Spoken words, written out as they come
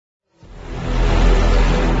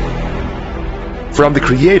from the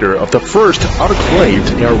creator of the first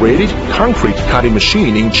autoclaved aerated concrete cutting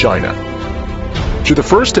machine in China, to the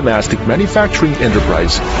first domestic manufacturing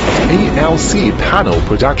enterprise of ALC panel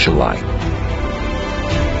production line.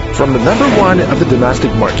 From the #1 of the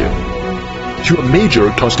domestic market to a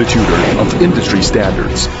major constitutor of industry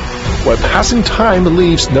standards. While passing time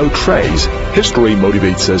leaves no trace, history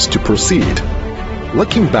motivates us to proceed.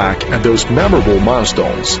 Looking back at those memorable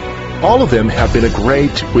milestones, all of them have been a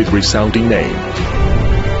great with resounding name.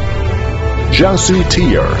 Changzhou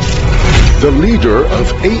Teeyer, the leader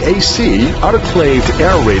of AAC autoclaved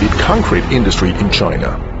aerated concrete industry in China.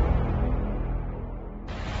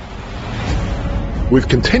 With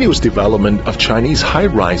continuous development of Chinese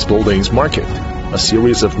high-rise buildings market, a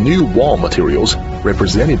series of new wall materials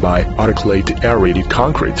represented by autoclaved aerated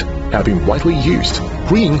concrete have been widely used,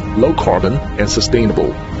 green, low carbon, and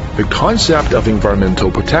sustainable. The concept of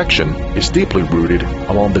environmental protection is deeply rooted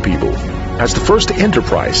among the people. As the first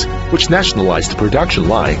enterprise which nationalized the production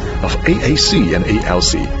line of AAC and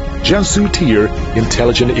ALC, Changzhou Teeyer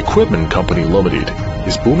Intelligent Equipment Company Limited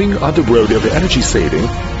is booming on the road of energy saving,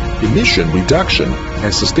 emission reduction,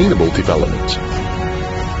 and sustainable development.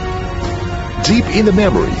 Deep in the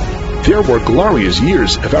memory, there were glorious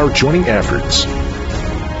years of our joining efforts.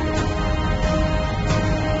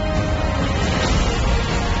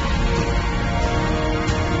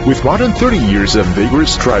 With more than 30 years of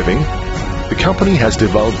vigorous striving, the company has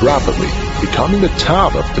developed rapidly, becoming the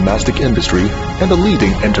top of domestic industry and a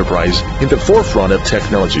leading enterprise in the forefront of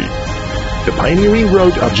technology. The pioneering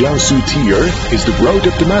road of Changzhou Teeyer is the road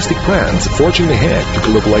of domestic brands forging ahead to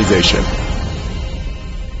globalization.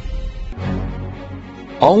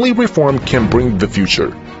 Only reform can bring the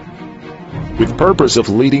future. With purpose of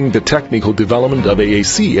leading the technical development of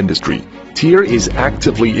AAC industry, Teeyer is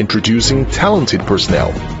actively introducing talented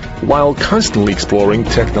personnel, while constantly exploring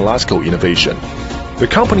technological innovation. The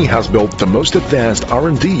company has built the most advanced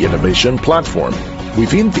R&D innovation platform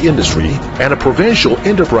within the industry and a provincial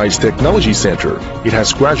enterprise technology center. It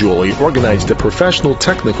has gradually organized a professional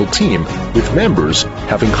technical team with members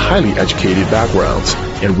having highly educated backgrounds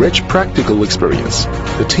and rich practical experience.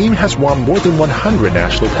 The team has won more than 100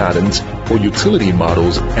 national patents for utility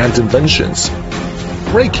models and inventions,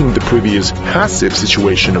 breaking the previous passive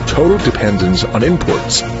situation of total dependence on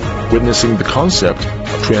imports. Witnessing the concept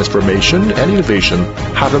of transformation and innovation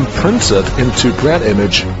have imprinted into brand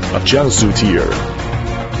image of Changzhou Teeyer.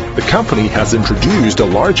 The company has introduced the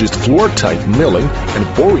largest floor-type milling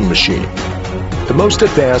and boring machine, the most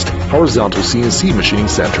advanced horizontal CNC machining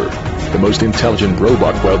center, the most intelligent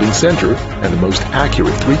robot welding center, and the most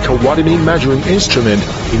accurate 3-coordinate measuring instrument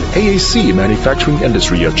in AAC manufacturing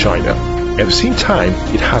industry of China. At the same time,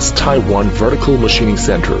 it has Taiwan vertical machining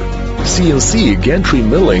center, CNC gantry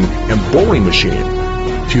milling and boring machine,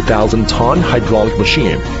 2,000-ton hydraulic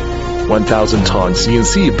machine, 1,000-ton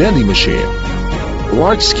CNC bending machine,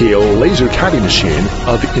 large-scale laser cutting machine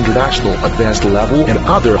of international advanced level, and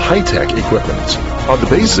other high-tech equipment. On the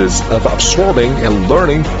basis of absorbing and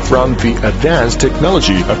learning from the advanced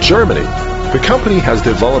technology of Germany, the company has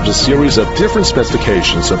developed a series of different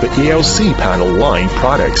specifications of the ALC panel line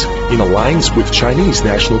products in alliance with Chinese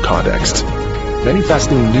national context,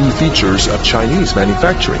 manifesting new features of Chinese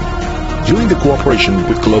manufacturing. During the cooperation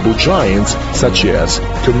with global giants such as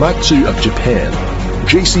Komatsu of Japan,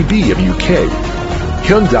 JCB of UK,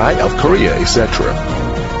 Hyundai of Korea, etc.,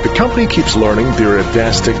 the company keeps learning their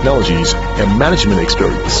advanced technologies and management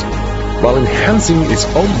experience. While enhancing its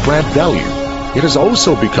own brand value, it has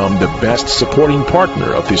also become the best supporting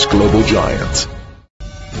partner of these global giants.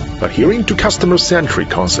 Adhering to customer-centric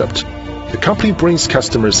concept, the company brings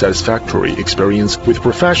customer satisfactory experience with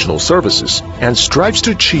professional services and strives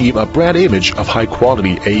to achieve a brand image of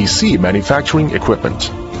high-quality AAC manufacturing equipment.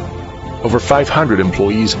 Over 500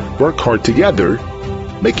 employees work hard together,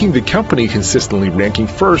 making the company consistently ranking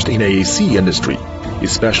first in AAC industry.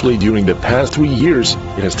 Especially during the past 3 years,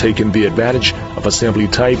 it has taken the advantage of assembly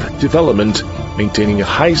type development, maintaining a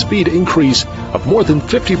high-speed increase of more than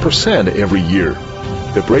 50% every year.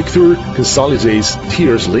 The breakthrough consolidates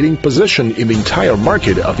Teeyer's leading position in the entire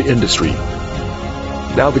market of the industry.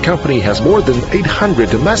 Now the company has more than 800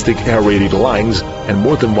 domestic aerated lines and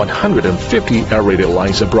more than 150 aerated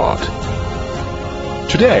lines abroad.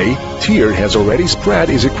 Today, Teeyer has already spread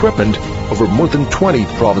its equipment over more than 20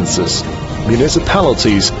 provinces,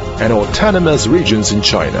 municipalities, and autonomous regions in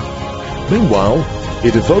China. Meanwhile,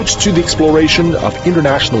 it devotes to the exploration of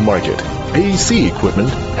international market. AAC equipment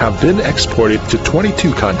have been exported to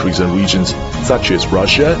 22 countries and regions such as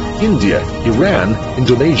Russia, India, Iran,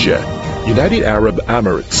 Indonesia, United Arab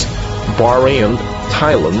Emirates, Bahrain,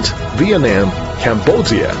 Thailand, Vietnam,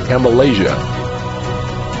 Cambodia, and Malaysia.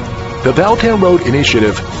 The Belt and Road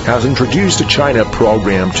Initiative has introduced the China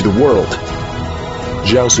program to the world.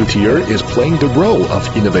 Jiangsu Teeyer is playing the role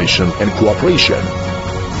of innovation and cooperation.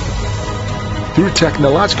 Through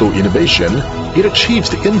technological innovation, it achieves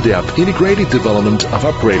the in-depth integrated development of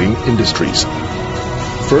operating industries,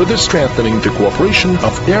 further strengthening the cooperation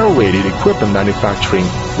of aerated equipment manufacturing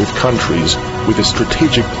with countries with a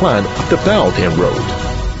strategic plan of the Belt and Road.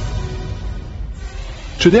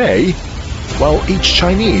 Today, while each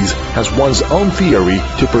Chinese has one's own theory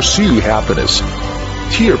to pursue happiness,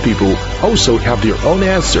 Teeyer people also have their own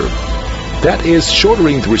answer. That is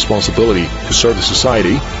shouldering the responsibility to serve the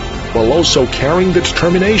society, while also carrying the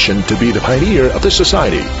determination to be the pioneer of the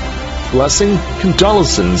society. Blessing,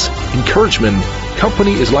 condolences, encouragement,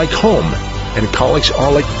 company is like home, and colleagues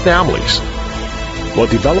are like families. While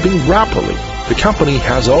developing rapidly, the company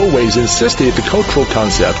has always insisted the cultural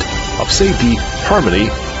concept of safety, harmony,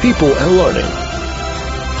 people, and learning.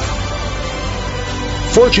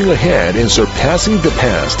 Forging ahead and surpassing the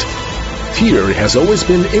past, Teeyer has always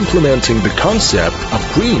been implementing the concept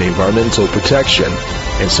of green environmental protection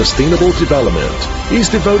and sustainable development. He is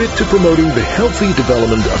devoted to promoting the healthy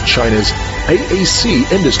development of China's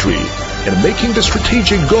AAC industry and making the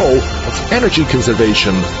strategic goal of energy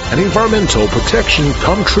conservation and environmental protection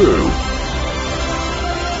come true.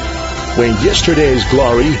 When yesterday's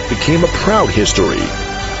glory became a proud history,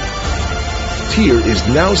 Teeyer is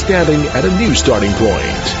now standing at a new starting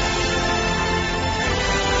point.